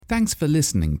Thanks for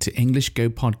listening to English Go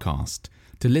Podcast.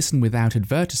 To listen without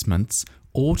advertisements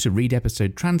or to read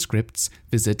episode transcripts,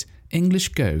 visit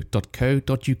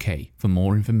englishgo.co.uk for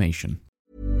more information.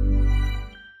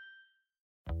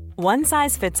 One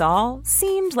size fits all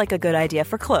seemed like a good idea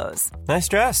for clothes. Nice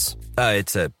dress.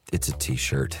 It's a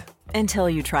t-shirt. Until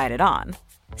you tried it on.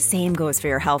 Same goes for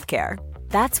your healthcare.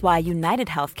 That's why United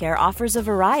Healthcare offers a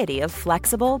variety of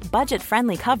flexible,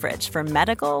 budget-friendly coverage for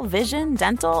medical, vision,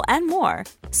 dental, and more.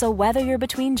 So whether you're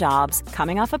between jobs,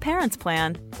 coming off a parent's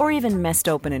plan, or even missed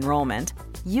open enrollment,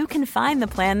 you can find the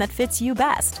plan that fits you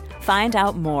best. Find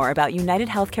out more about United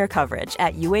Healthcare coverage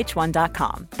at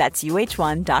uh1.com. That's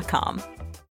uh1.com.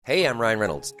 Hey, I'm Ryan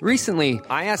Reynolds. Recently,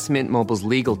 I asked Mint Mobile's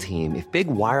legal team if big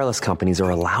wireless companies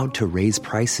are allowed to raise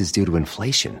prices due to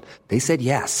inflation. They said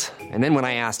yes. And then when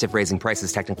I asked if raising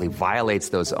prices technically violates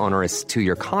those onerous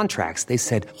two-year contracts, they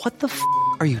said, "What the f***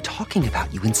 are you talking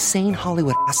about, you insane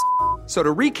Hollywood ass f- So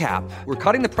to recap, we're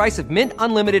cutting the price of Mint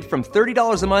Unlimited from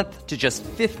 $30 a month to just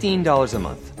 $15 a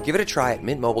month. Give it a try at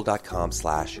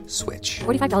mintmobile.com/switch.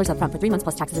 $45 up front for 3 months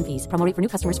plus taxes and fees. Promo rate for new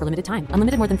customers for limited time.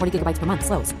 Unlimited more than 40 gigabytes per month.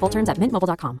 Slows full terms at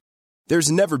mintmobile.com.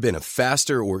 There's never been a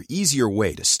faster or easier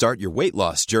way to start your weight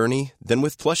loss journey than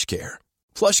with PlushCare.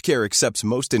 PlushCare accepts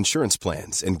most insurance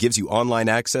plans and gives you online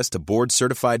access to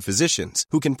board-certified physicians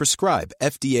who can prescribe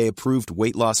FDA-approved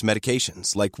weight loss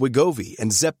medications like Wegovy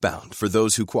and Zepbound for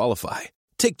those who qualify.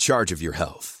 Take charge of your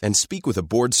health and speak with a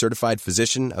board-certified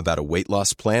physician about a weight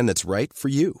loss plan that's right for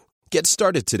you. Get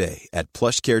started today at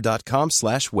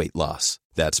plushcare.com/weight loss.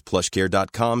 That's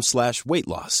plushcare.com/weight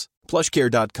loss.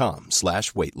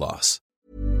 plushcare.com/weight loss.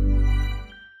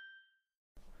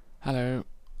 Hello,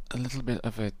 a little bit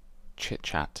of a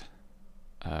chit-chat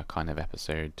kind of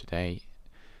episode today.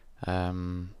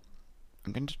 I'm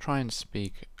going to try and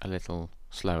speak a little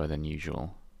slower than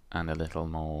usual and a little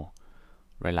more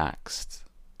relaxed,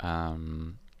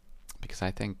 because I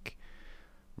think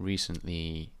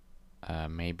recently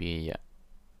maybe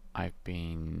I've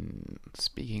been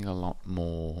speaking a lot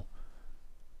more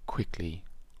quickly,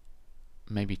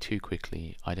 maybe too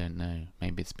quickly, I don't know.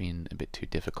 Maybe it's been a bit too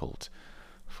difficult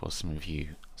for some of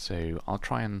you. So I'll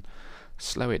try and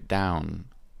slow it down,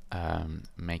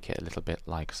 make it a little bit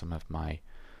like some of my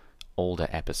older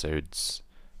episodes,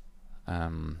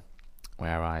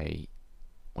 where I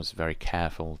was very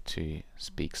careful to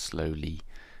speak slowly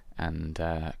and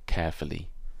carefully.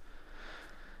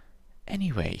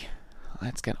 Anyway,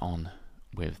 let's get on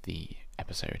with the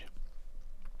episode.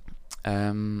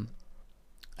 I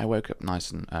woke up nice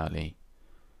and early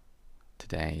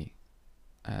today,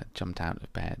 jumped out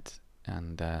of bed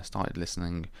and started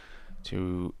listening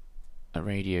to a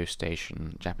radio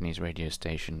station, Japanese radio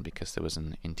station, because there was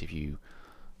an interview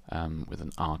with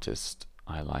an artist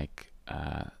I like,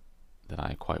 that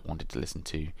I quite wanted to listen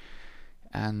to,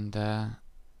 and I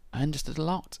understood a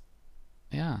lot.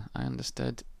 Yeah, I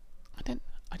understood. I don't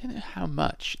know how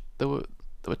much. There were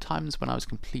times when I was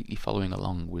completely following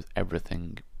along with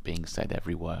everything being said,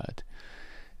 every word,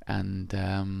 and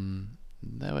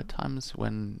there were times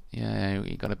when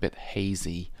it got a bit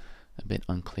hazy, a bit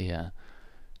unclear.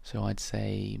 So I'd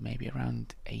say maybe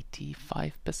around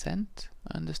 85%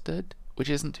 I understood, which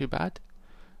isn't too bad.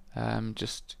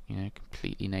 Just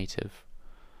completely native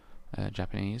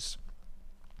Japanese.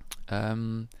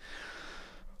 On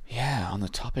the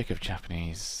topic of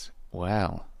Japanese,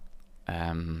 well,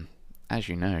 as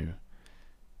you know,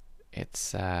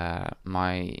 it's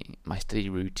my study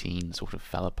routine sort of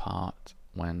fell apart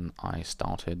when I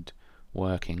started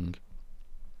working,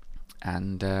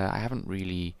 and I haven't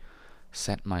really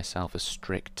set myself a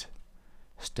strict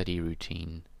study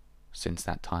routine since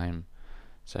that time.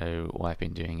 So what I've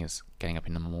been doing is getting up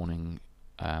in the morning,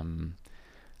 doing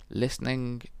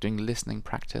listening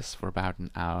practice for about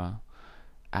an hour,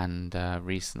 and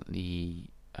recently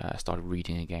started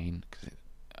reading again,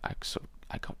 because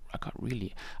I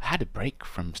had a break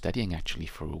from studying actually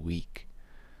for a week.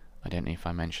 I don't know if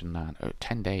I mentioned that.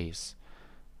 10 days.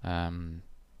 I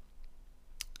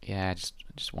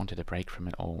just wanted a break from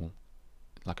it all,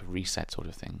 like a reset sort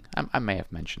of thing. I may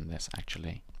have mentioned this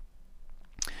actually.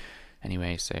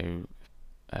 Anyway, so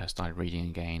started reading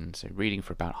again. So reading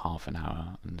for about half an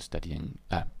hour and studying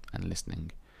and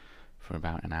listening for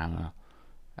about an hour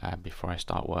before I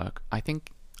start work. I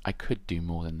think I could do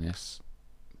more than this,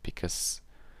 because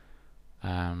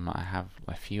I have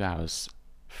a few hours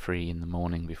free in the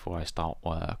morning before I start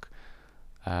work.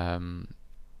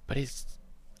 But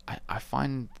I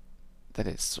find that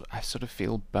I sort of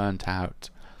feel burnt out.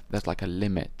 There's like a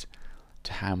limit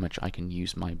to how much I can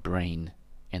use my brain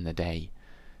in the day,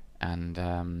 and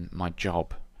my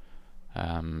job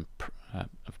of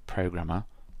programmer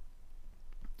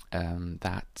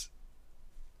that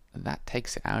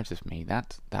takes it out of me.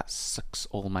 That sucks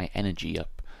all my energy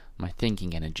up, my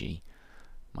thinking energy,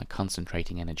 my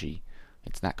concentrating energy.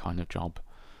 It's that kind of job.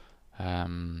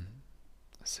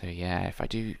 So yeah, if I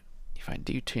do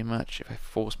too much, if I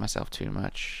force myself too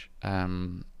much,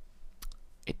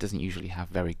 it doesn't usually have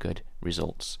very good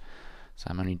results. So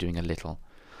I'm only doing a little,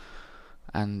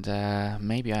 and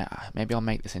maybe I'll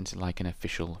make this into like an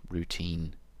official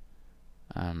routine.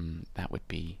 That would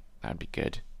be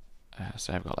good.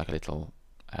 So I've got like a little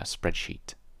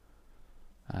spreadsheet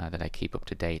that I keep up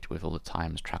to date with all the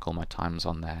times, track all my times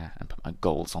on there, and put my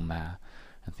goals on there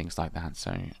and things like that.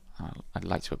 So I'd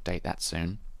like to update that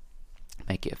soon,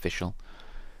 make it official,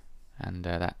 and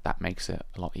that makes it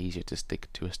a lot easier to stick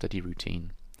to a study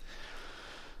routine.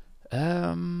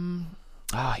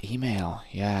 Email.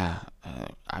 Yeah,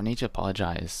 I need to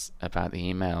apologize about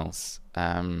the emails.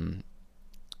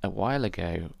 A while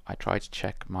ago, I tried to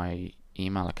check my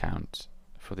email account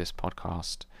for this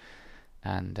podcast,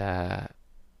 and I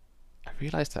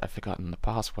realized that I'd forgotten the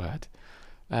password.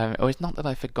 It's not that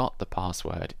I forgot the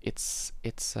password. It's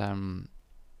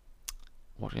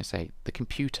what do I say? The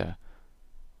computer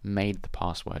made the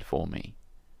password for me.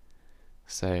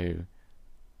 So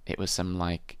it was some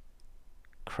like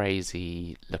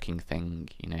crazy looking thing,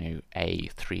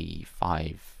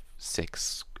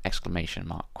 A356 exclamation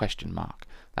mark, question mark,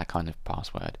 that kind of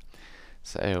password.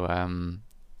 So I'm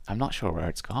not sure where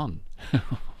it's gone.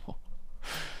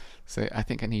 So I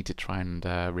think I need to try and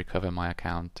recover my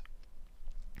account,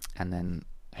 and then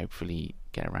hopefully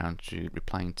get around to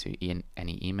replying to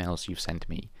any emails you've sent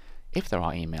me. If there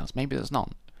are emails, maybe there's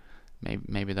not.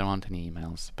 Maybe there aren't any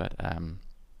emails, but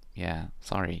yeah,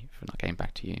 sorry for not getting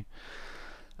back to you.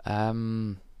 I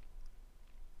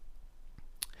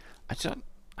sort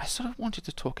of wanted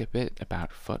to talk a bit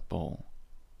about football.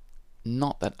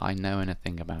 Not that I know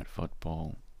anything about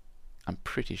football. I'm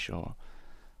pretty sure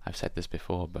I've said this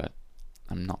before, but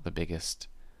I'm not the biggest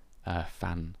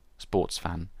sports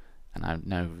fan, and I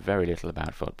know very little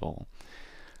about football.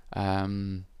 But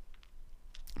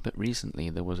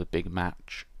recently there was a big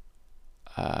match,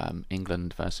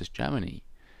 England versus Germany,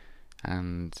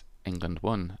 and England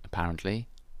won, apparently.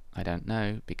 I don't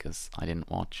know, because I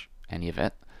didn't watch any of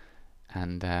it,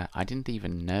 and I didn't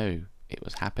even know it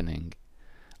was happening.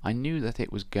 I knew that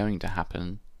it was going to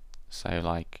happen, so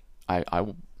like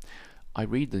I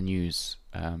read the news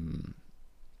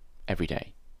every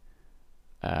day,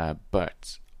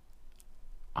 but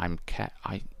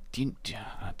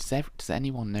does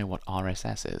anyone know what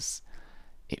RSS is?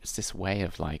 It's this way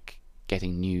of like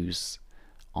getting news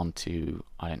onto,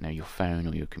 I don't know, your phone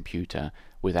or your computer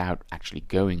without actually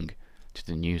going to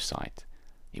the news site.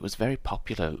 It was very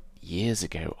popular years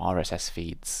ago, RSS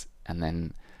feeds, and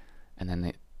then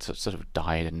it sort of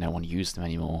died and no one used them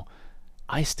anymore.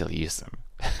 I still use them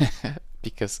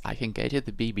because I can go to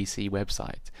the BBC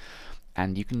website,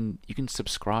 and you can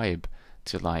subscribe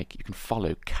to, like, you can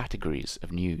follow categories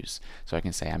of news. So I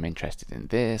can say I'm interested in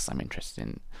this, I'm interested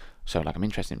in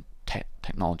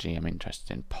technology, I'm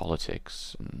interested in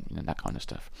politics, and that kind of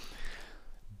stuff.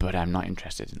 But I'm not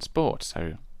interested in sports,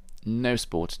 so no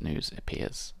sports news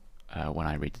appears when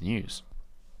I read the news.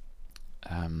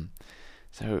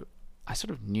 So I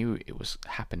sort of knew it was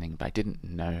happening, but I didn't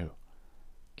know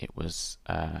it was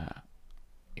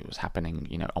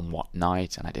happening, on what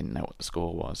night, and I didn't know what the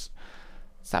score was.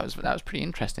 So that was pretty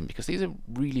interesting, because these are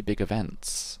really big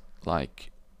events.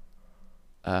 Like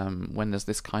when there's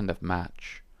this kind of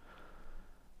match,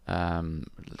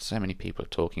 so many people are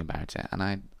talking about it,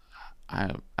 and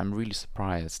I'm really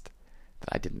surprised that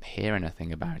I didn't hear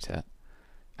anything about it.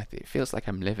 It feels like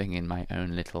I'm living in my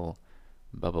own little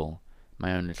bubble,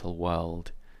 my own little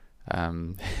world,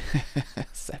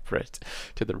 separate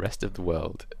to the rest of the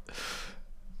world.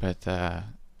 But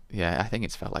yeah, I think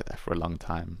it's felt like that for a long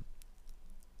time.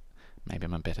 Maybe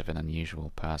I'm a bit of an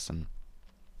unusual person.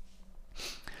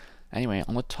 Anyway,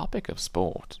 on the topic of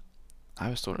sport,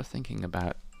 I was sort of thinking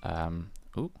about a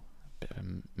bit of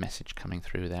a message coming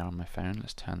through there on my phone.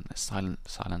 Let's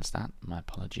silence that. My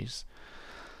apologies.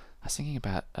 I was thinking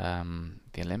about the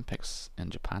Olympics in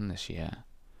Japan this year.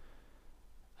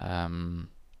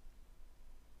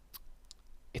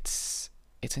 It's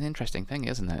an interesting thing,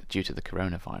 isn't it, due to the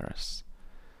coronavirus?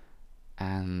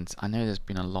 And I know there's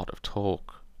been a lot of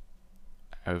talk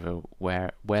over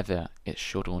whether it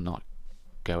should or not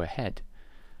go ahead.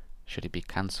 Should it be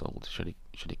cancelled? Should it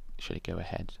go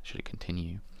ahead? Should it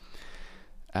continue?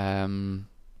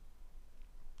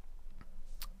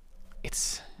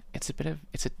 It's a bit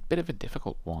of a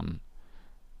difficult one.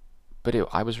 But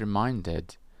I was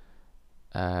reminded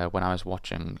when I was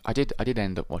watching. I did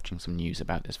end up watching some news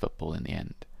about this football in the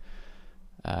end.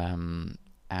 And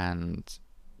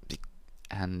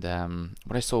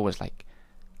what I saw was like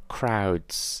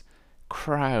crowds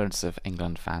of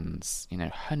England fans,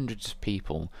 hundreds of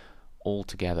people all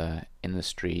together in the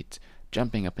street,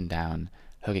 jumping up and down,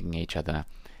 hugging each other.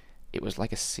 It was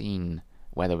like a scene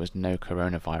where there was no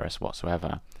coronavirus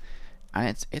whatsoever.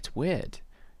 And it's weird,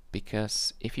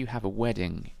 because if you have a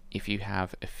wedding, if you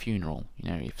have a funeral,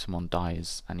 if someone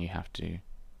dies and you have to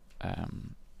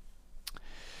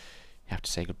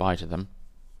say goodbye to them,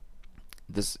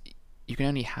 you can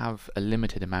only have a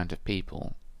limited amount of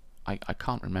people. I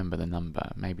can't remember the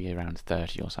number, maybe around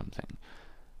 30 or something,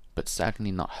 but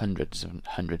certainly not hundreds and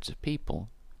hundreds of people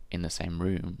in the same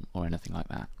room or anything like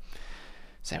that.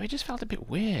 So it just felt a bit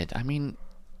weird. I mean,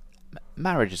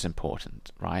 marriage is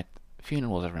important, right?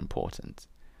 Funerals are important.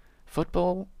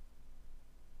 Football,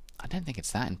 I don't think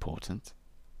it's that important.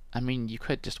 I mean, you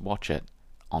could just watch it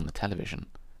on the television,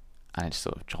 and it's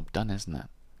sort of job done, isn't it?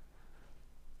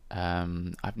 I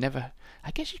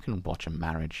guess you can watch a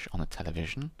marriage on the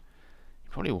television. You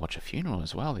probably watch a funeral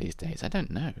as well these days. I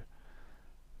don't know.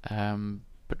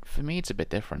 But for me, it's a bit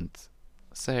different.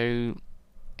 So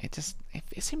it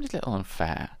seems a little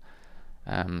unfair,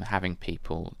 allowing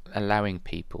people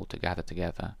to gather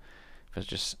together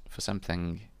for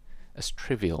something as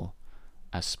trivial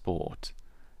as sport.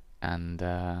 And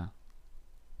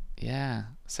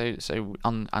so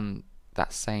on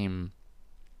that same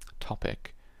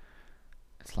topic,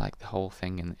 it's like the whole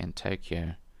thing in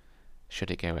Tokyo. Should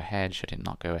it go ahead? Should it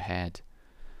not go ahead?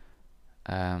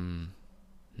 I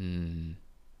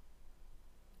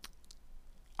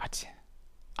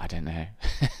don't know.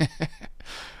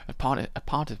 a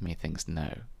part of me thinks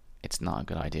no, it's not a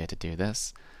good idea to do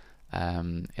this.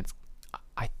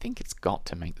 I think it's got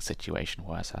to make the situation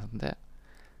worse, hasn't it?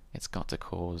 It's got to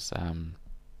cause an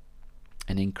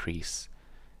increase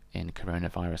in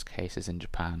coronavirus cases in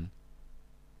Japan.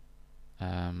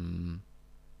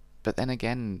 But then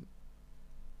again,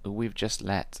 we've just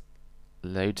let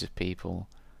loads of people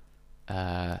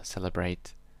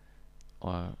celebrate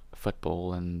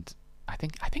football, and I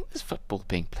think there's football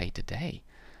being played today.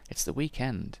 It's the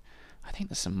weekend. I think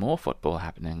there's some more football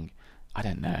happening. I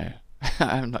don't know.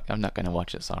 I'm not going to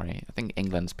watch it. Sorry. I think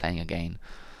England's playing again.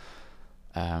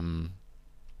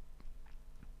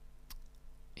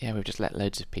 We've just let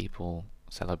loads of people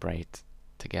celebrate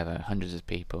together, hundreds of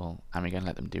people, and we're going to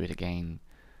let them do it again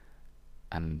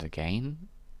and again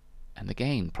and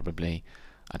again, probably.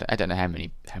 I don't know how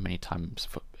many times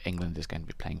England is going to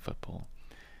be playing football,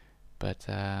 but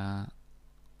I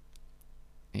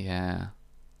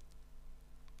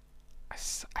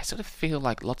sort of feel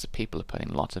like lots of people are putting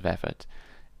lots of effort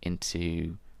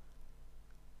into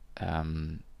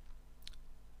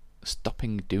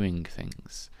stopping doing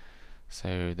things.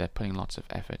 So they're putting lots of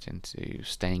effort into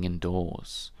staying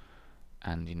indoors,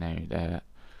 and they're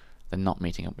not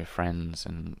meeting up with friends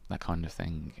and that kind of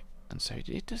thing. And so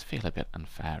it does feel a bit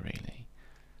unfair, really,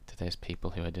 to those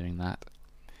people who are doing that.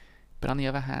 But on the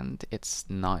other hand, it's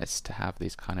nice to have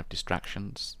these kind of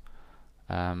distractions.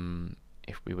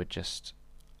 If we were just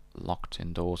locked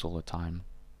indoors all the time,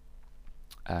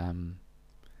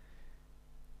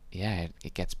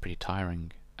 it gets pretty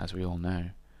tiring, as we all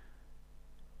know.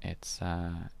 It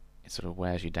sort of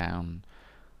wears you down.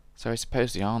 So I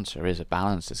suppose the answer is a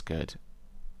balance is good.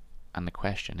 And the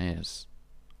question is,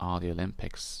 are the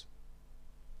Olympics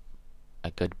a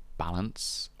good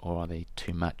balance, or are they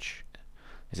too much?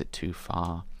 Is it too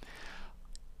far?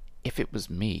 If it was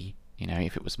me,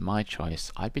 if it was my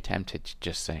choice, I'd be tempted to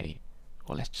just say,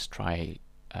 well, let's just try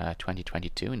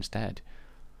 2022 instead.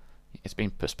 It's been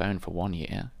postponed for 1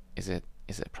 year. Is it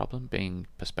a problem being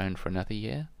postponed for another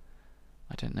year?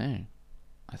 I don't know.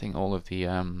 I think all of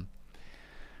the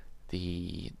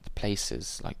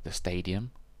places, like the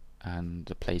stadium and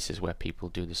the places where people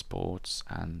do the sports,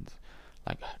 and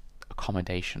like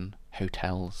accommodation,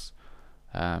 hotels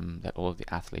that all of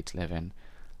the athletes live in,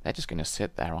 they're just going to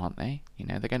sit there, aren't they?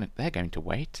 They're going to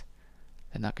wait.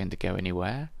 They're not going to go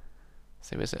anywhere.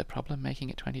 So is it a problem making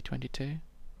it 2022?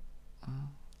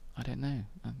 I don't know.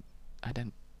 I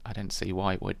don't see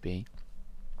why it would be.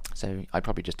 So I'd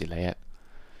probably just delay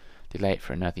it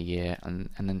for another year, and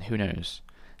then who knows?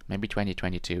 Maybe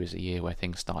 2022 is a year where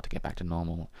things start to get back to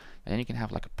normal, and then you can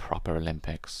have like a proper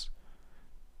Olympics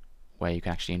where you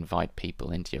can actually invite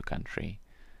people into your country.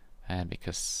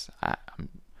 Because I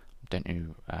don't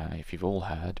know if you've all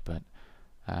heard, but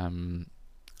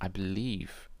I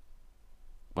believe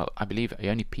the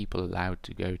only people allowed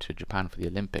to go to Japan for the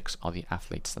Olympics are the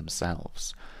athletes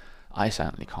themselves. I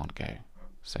certainly can't go.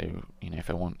 So, if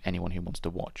anyone who wants to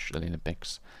watch the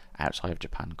Olympics outside of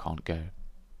Japan can't go.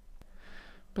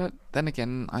 But then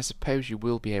again, I suppose you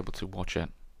will be able to watch it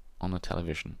on the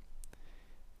television.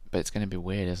 But it's going to be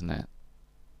weird, isn't it?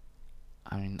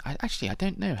 I mean, I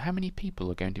don't know how many people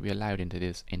are going to be allowed into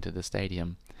the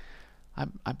stadium.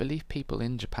 I believe people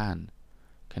in Japan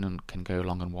can go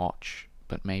along and watch,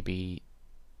 but maybe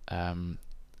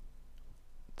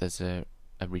there's a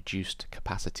reduced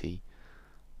capacity,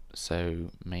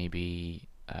 so maybe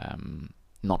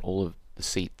not all of the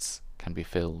seats can be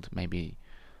filled. Maybe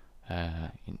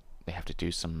they have to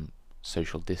do some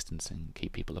social distancing,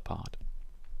 keep people apart.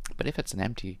 But if it's an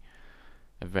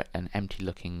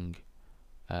empty-looking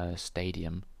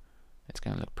stadium, it's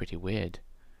going to look pretty weird,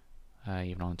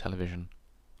 even on television.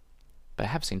 But I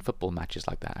have seen football matches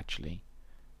like that, actually.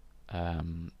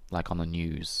 Like on the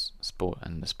news,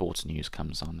 the sports news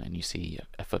comes on, and you see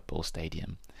a football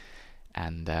stadium,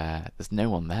 and there's no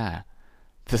one there.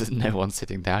 There's no one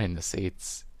sitting down in the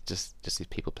seats. Just these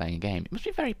people playing a game. It must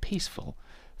be very peaceful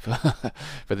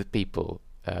for the people,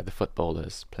 the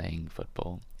footballers playing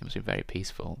football. It must be very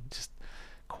peaceful, just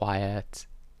quiet.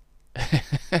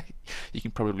 You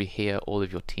can probably hear all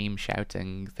of your team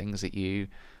shouting things at you.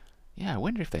 Yeah, I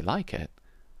wonder if they like it.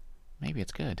 Maybe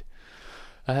it's good.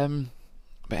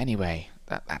 But anyway,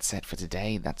 that's it for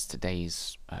today. That's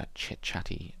today's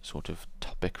chit-chatty sort of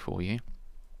topic for you.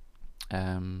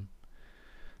 I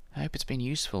hope it's been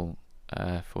useful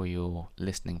for your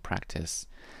listening practice.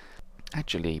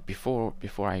 Actually, before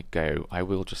I go, I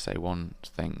will just say one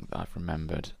thing that I've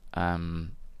remembered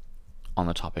on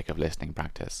the topic of listening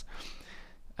practice.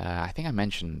 I think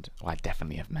I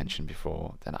definitely have mentioned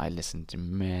before that I listen to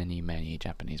many, many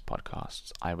Japanese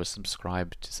podcasts. I was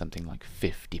subscribed to something like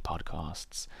 50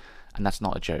 podcasts, and that's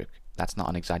not a joke. That's not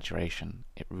an exaggeration.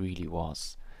 It really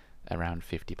was around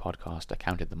 50 podcasts. I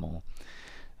counted them all.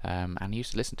 And I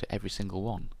used to listen to every single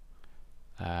one.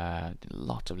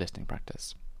 Lots of listening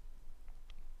practice.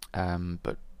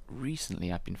 But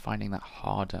recently I've been finding that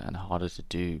harder and harder to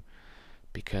do,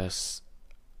 because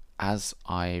as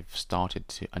I've started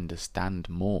to understand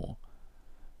more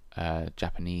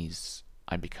Japanese,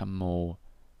 I become more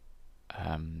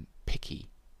picky,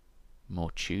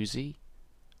 more choosy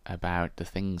about the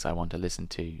things I want to listen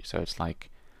to. So it's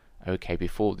like, okay,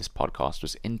 before this podcast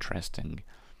was interesting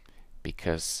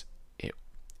because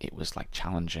it was like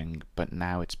challenging, but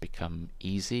now it's become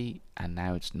easy, and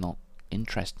now it's not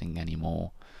interesting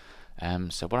anymore.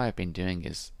 So what I've been doing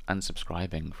is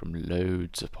unsubscribing from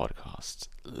loads of podcasts,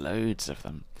 loads of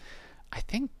them. I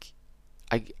think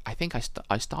I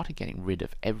started getting rid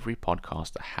of every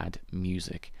podcast that had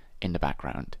music in the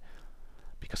background,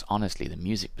 because honestly, the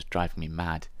music was driving me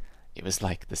mad. It was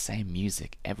like the same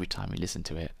music every time we listened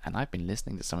to it, and I've been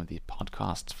listening to some of these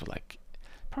podcasts for like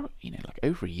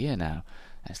over a year now,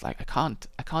 and it's like I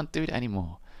can't do it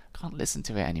anymore. I can't listen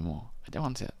to it anymore. I don't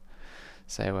want it.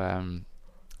 So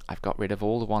I've got rid of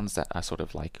all the ones that are sort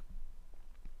of like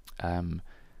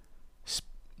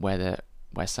where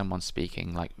someone's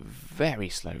speaking like very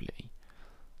slowly,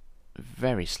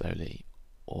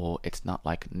 or it's not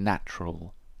like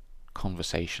natural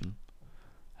conversation.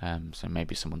 So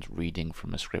maybe someone's reading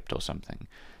from a script or something.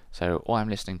 So all I'm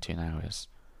listening to now is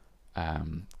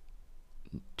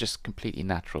just completely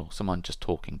natural. Someone just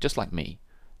talking, just like me,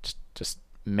 just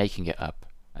making it up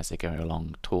as they go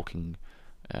along, talking,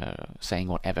 saying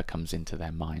whatever comes into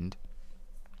their mind.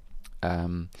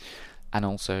 And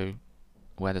also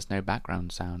where there's no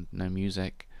background sound, no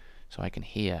music, so I can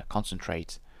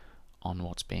concentrate on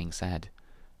what's being said.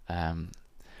 And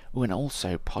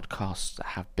also podcasts that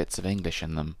have bits of English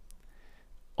in them,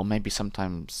 or maybe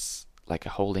sometimes like a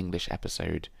whole English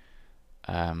episode.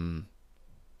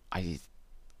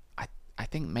 I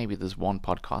think maybe there's one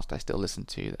podcast I still listen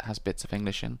to that has bits of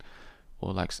English in,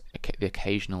 or like the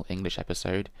occasional English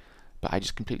episode, but I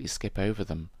just completely skip over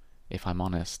them, if I'm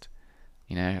honest.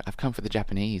 I've come for the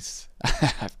Japanese.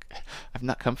 I've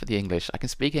not come for the English. I can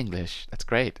speak English. That's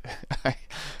great. I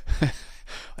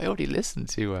already listen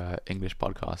to English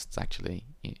podcasts, actually.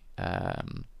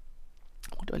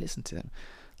 What do I listen to?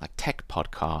 Like tech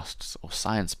podcasts or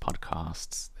science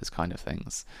podcasts, those kind of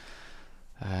things.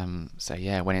 So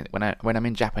yeah, when I'm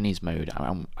in Japanese mode,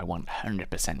 I want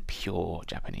 100% pure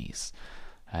Japanese.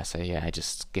 So yeah, I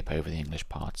just skip over the English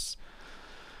parts.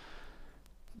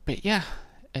 But yeah,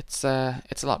 it's a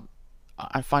lot.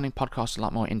 I'm finding podcasts a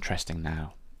lot more interesting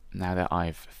now. Now that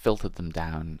I've filtered them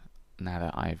down. Now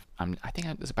that I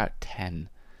think there's about 10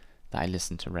 that I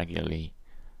listen to regularly.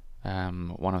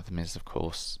 One of them is, of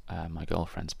course, my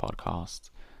girlfriend's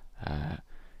podcast,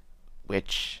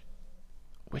 which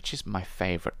which is my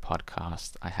favourite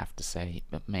podcast, I have to say,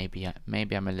 but maybe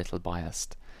I'm a little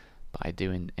biased, but I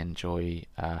do enjoy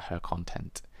her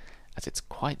content, as it's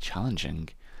quite challenging.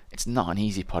 It's not an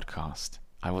easy podcast,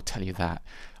 I will tell you that.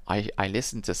 I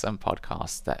listen to some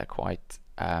podcasts that are quite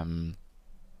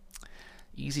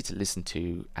easy to listen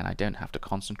to, and I don't have to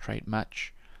concentrate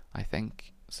much, I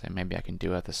think, so maybe I can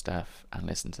do other stuff and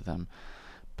listen to them.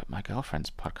 But my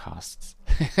girlfriend's podcasts,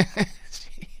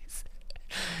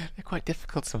 they're quite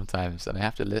difficult sometimes, and I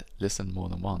have to listen more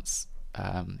than once.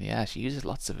 She uses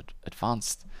lots of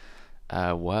advanced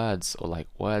words, or like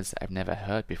words that I've never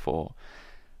heard before.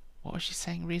 What was she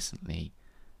saying recently?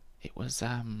 It was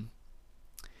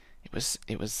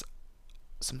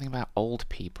something about old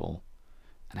people,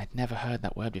 and I'd never heard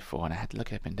that word before, and I had to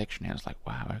look it up in dictionary. I was like,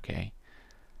 wow, okay.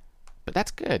 But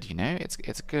that's good, you know.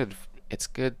 It's good. It's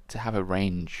good to have a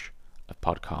range of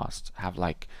podcasts. Have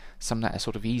like some that are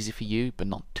sort of easy for you, but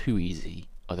not too easy.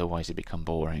 Otherwise, it become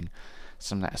boring.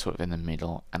 Some that are sort of in the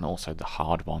middle, and also the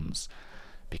hard ones,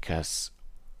 because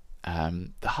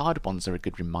the hard ones are a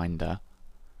good reminder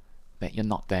that you're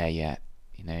not there yet.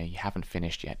 You know, you haven't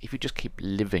finished yet. If you just keep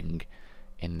living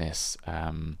in this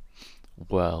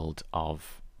world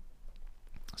of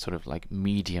sort of like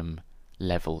medium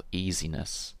level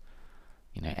easiness,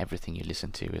 you know, everything you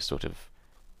listen to is sort of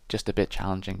just a bit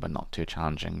challenging, but not too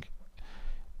challenging.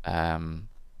 It's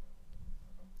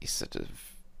sort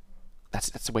of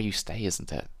that's the way you stay,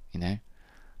 isn't it? You know,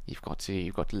 you've got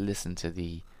to listen to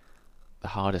the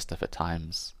harder stuff at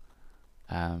times,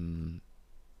 to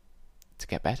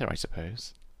get better, I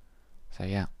suppose. So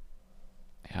yeah,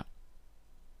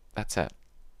 that's it.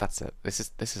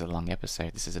 This is a long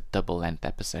episode. This is a double length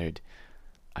episode.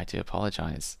 I do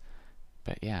apologise,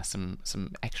 but yeah, some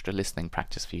extra listening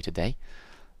practice for you today.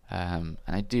 And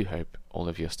I do hope all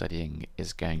of your studying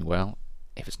is going well.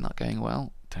 If it's not going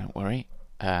well, don't worry.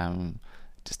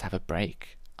 Just have a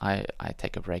break. I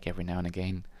take a break every now and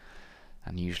again,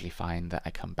 and usually find that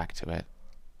I come back to it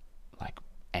like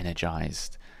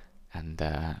energized and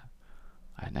I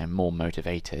know, more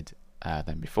motivated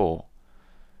than before.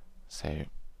 So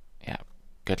yeah,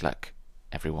 good luck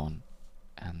everyone,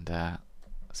 and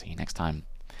see you next time.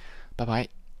 Bye bye.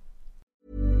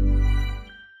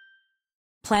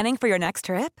 Planning for your next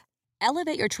trip?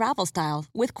 Elevate your travel style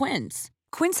with Quince.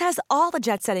 Quince has all the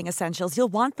jet-setting essentials you'll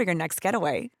want for your next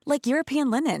getaway, like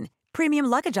European linen, premium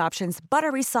luggage options,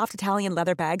 buttery soft Italian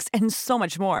leather bags, and so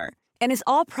much more. And is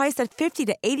all priced at 50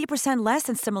 to 80% less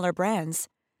than similar brands.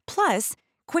 Plus,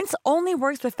 Quince only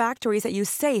works with factories that use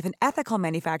safe and ethical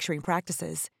manufacturing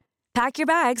practices. Pack your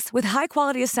bags with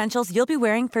high-quality essentials you'll be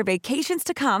wearing for vacations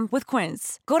to come with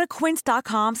Quince. Go to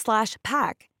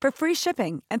quince.com/pack for free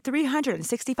shipping and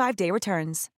 365-day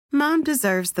returns. Mom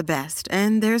deserves the best,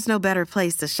 and there's no better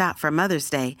place to shop for Mother's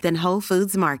Day than Whole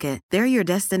Foods Market. They're your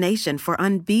destination for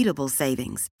unbeatable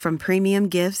savings, from premium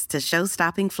gifts to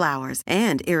show-stopping flowers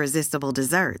and irresistible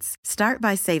desserts. Start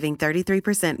by saving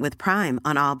 33% with Prime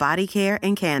on all body care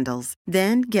and candles.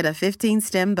 Then get a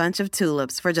 15-stem bunch of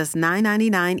tulips for just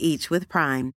 $9.99 each with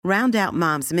Prime. Round out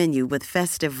Mom's menu with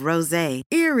festive rosé,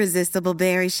 irresistible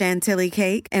berry chantilly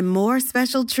cake, and more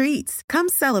special treats. Come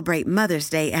celebrate Mother's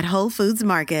Day at Whole Foods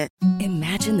Market.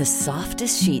 Imagine the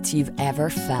softest sheets you've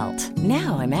ever felt.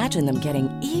 Now imagine them getting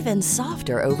even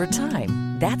softer over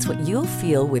time. That's what you'll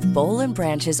feel with Boll &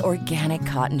 Branch's organic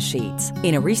cotton sheets.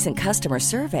 In a recent customer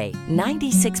survey,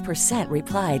 96%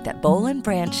 replied that Boll &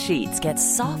 Branch sheets get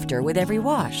softer with every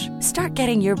wash. Start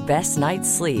getting your best night's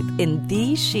sleep in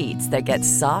these sheets that get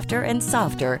softer and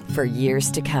softer for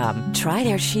years to come. Try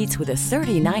their sheets with a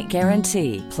 30-night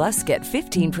guarantee. Plus, get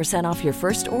 15% off your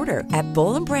first order at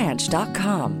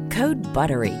bollandbranch.com. Code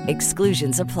BUTTERY.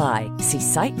 Exclusions apply. See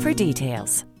site for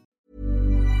details.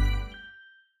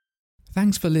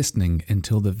 Thanks for listening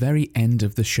until the very end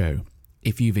of the show.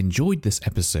 If you've enjoyed this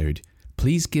episode,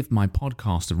 please give my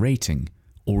podcast a rating,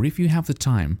 or if you have the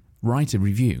time, write a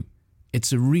review.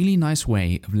 It's a really nice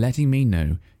way of letting me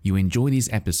know you enjoy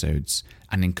these episodes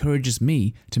and encourages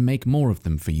me to make more of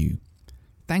them for you.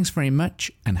 Thanks very much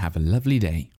and have a lovely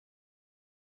day.